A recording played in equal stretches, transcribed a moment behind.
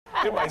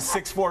Get my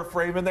 6'4"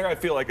 frame in there. I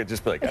feel like I'd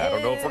just be like, I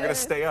don't know if we're going to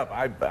stay up.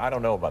 I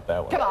don't know about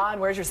that one. Come on,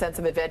 where's your sense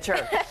of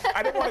adventure?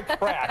 I don't want to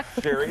crash,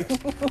 Sherry.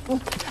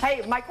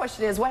 Hey, my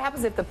question is, what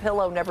happens if the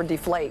pillow never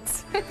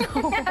deflates?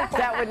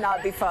 That would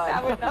not be fun.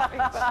 That would not be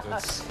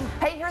fun.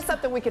 Hey, here's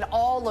something we can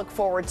all look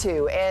forward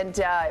to, and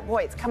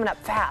boy, it's coming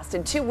up fast.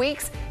 In 2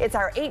 weeks, it's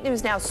our 8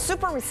 News Now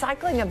Super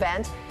Recycling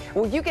event,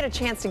 where you get a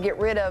chance to get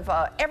rid of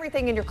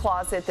everything in your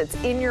closet that's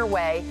in your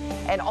way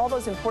and all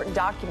those important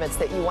documents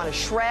that you want to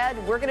shred.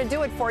 We're going to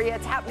do it for you.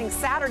 It's happening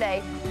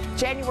Saturday,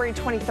 January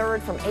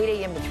 23rd from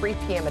 8 a.m. to 3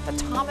 p.m. at the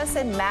Thomas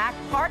and Mack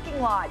parking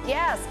lot.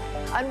 Yes,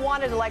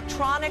 unwanted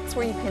electronics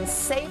where you can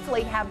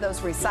safely have those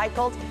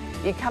recycled.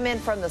 You come in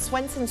from the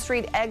Swenson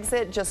Street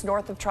exit just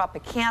north of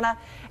Tropicana,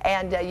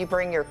 and you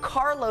bring your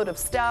carload of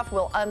stuff.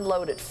 We'll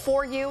unload it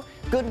for you.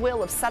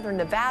 Goodwill of Southern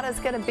Nevada is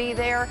going to be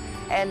there,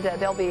 and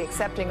they'll be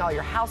accepting all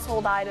your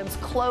household items,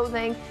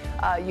 clothing.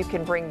 You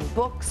can bring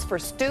books for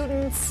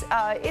students.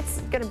 It's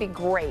going to be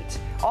great.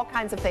 All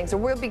kinds of things.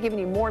 And we'll be giving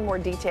you more and more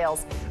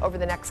details over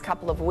the next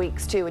couple of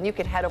weeks, too. And you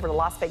can head over to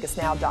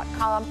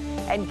LasVegasNow.com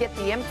and get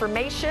the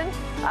information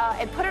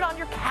and put it on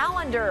your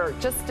calendar.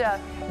 Just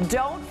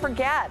don't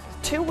forget,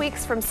 2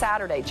 weeks from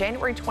Saturday,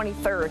 January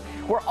 23rd,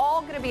 we're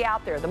all going to be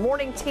out there. The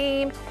morning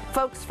team,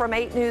 folks from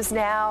 8 News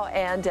Now,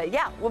 and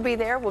yeah, we'll be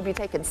there. We'll be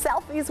taking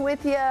selfies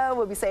with you.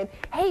 We'll be saying,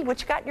 hey, what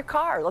you got in your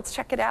car? Let's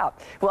check it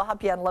out. We'll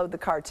help you unload the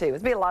car, too. It'll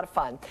be a lot of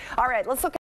fun. All right, let's look at